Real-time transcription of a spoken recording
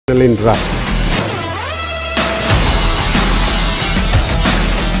adrenaline rush.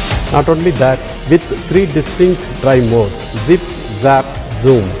 Not only that, with 3 distinct drive modes, zip, zap,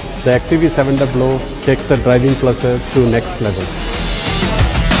 zoom, the XUV700 takes the driving pleasure to next level.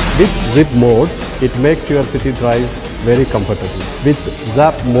 With zip mode, it makes your city drive very comfortable. With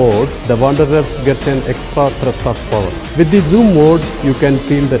zap mode, the wanderers get an extra thrust of power. With the zoom mode, you can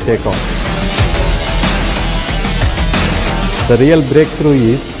feel the takeoff. The real breakthrough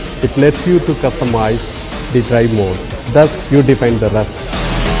is, it lets you to customize the drive mode. Thus, you define the rest.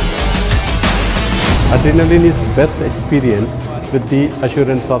 Adrenaline is best experienced with the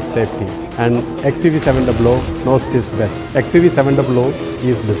assurance of safety, and XUV700 knows this best. XUV700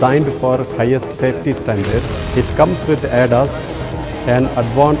 is designed for highest safety standards. It comes with ADAS, an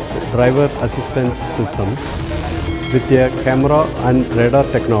advanced driver assistance system, with a camera and radar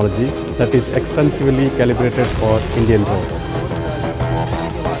technology that is extensively calibrated for Indian roads.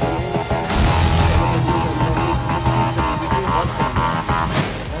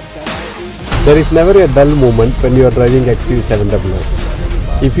 There is never a dull moment when you are driving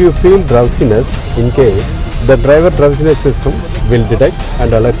XUV700. If you feel drowsiness, in case, the driver drowsiness system will detect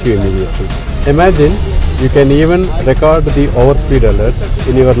and alert you immediately. Imagine you can even record the overspeed alerts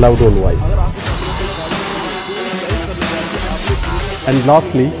in your loud own voice. And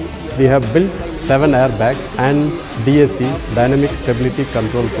lastly, we have built 7 airbags and DSC Dynamic Stability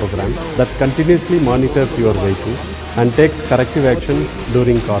Control program that continuously monitors your vehicle and takes corrective action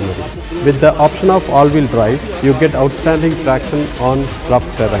during cornering. With the option of all-wheel drive, you get outstanding traction on rough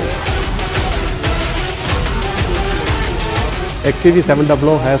terrain.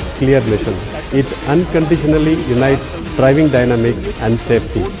 XUV700 has clear mission. It unconditionally unites driving dynamics and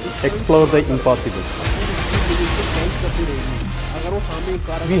safety. Explore the impossible.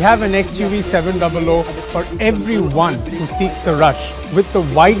 We have an XUV700 for everyone who seeks a rush, with the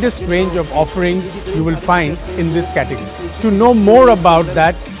widest range of offerings you will find in this category. To know more about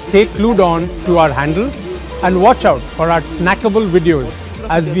that, stay glued on to our handles and watch out for our snackable videos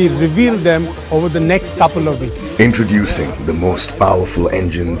as we reveal them over the next couple of weeks. Introducing the most powerful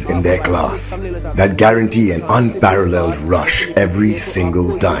engines in their class that guarantee an unparalleled rush every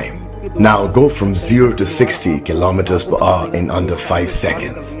single time. Now go from 0 to 60 kilometers per hour in under 5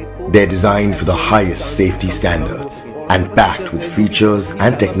 seconds. They're designed for the highest safety standards and packed with features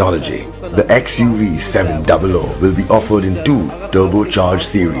and technology. The XUV700 will be offered in 2 turbocharged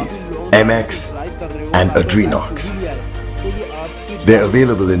series, MX and Adrenox. They're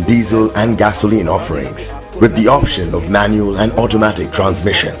available in diesel and gasoline offerings with the option of manual and automatic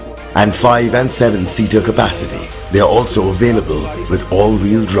transmission and 5 and 7 seater capacity. They are also available with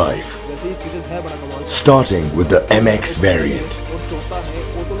all-wheel drive. Starting with the MX variant,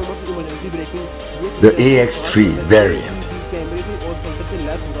 the AX3 variant,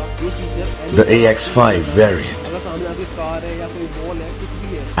 the AX5 variant,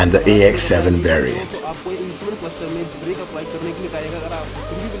 and the AX7 variant.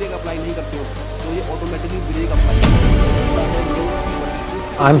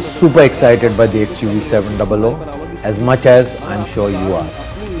 I'm super excited by the XUV700 as much as I'm sure you are.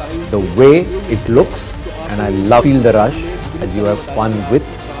 The way it looks, and I love feel the rush as you have fun with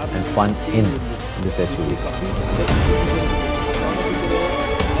and fun in this SUV car.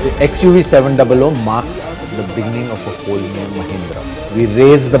 The XUV700 marks the beginning of a whole new Mahindra. We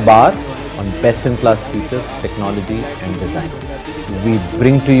raise the bar on best-in-class features, technology and design. We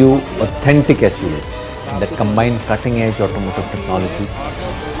bring to you authentic SUVs that combine cutting-edge automotive technology,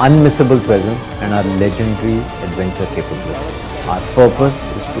 unmissable presence and our legendary adventure capabilities. Our purpose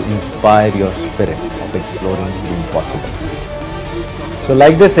is to inspire your spirit of exploring the impossible. So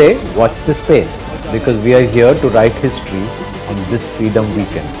like they say, watch this space, because we are here to write history on this Freedom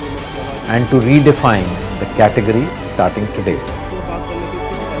Weekend and to redefine the category starting today.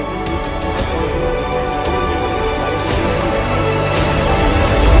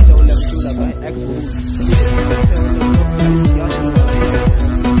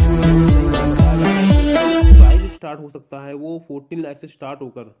 Start हो सकता है वो 14 लाख से start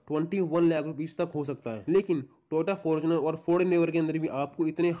होकर 21 lakh rupees तक हो सकता है, लेकिन टोयोटा फॉर्च्यूनर और फोर्ड एनेवर के अंदर भी आपको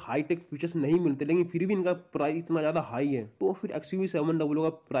इतने हाईटेक फीचर्स नहीं मिलते, लेकिन फिर भी इनका प्राइस इतना ज्यादा हाई है। तो फिर XUV700 का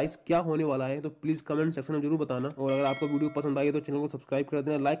प्राइस क्या होने वाला है, तो प्लीज कमेंट सेक्शन में जरूर बताना। और अगर आपको वीडियो पसंद आई तो चैनल को सब्सक्राइब कर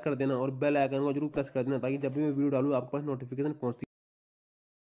देना, लाइक कर देना और बेल आइकन को जरूर प्रेस कर देना, ताकि जब भी मैं वीडियो डालूं आपके पास नोटिफिकेशन पहुंचती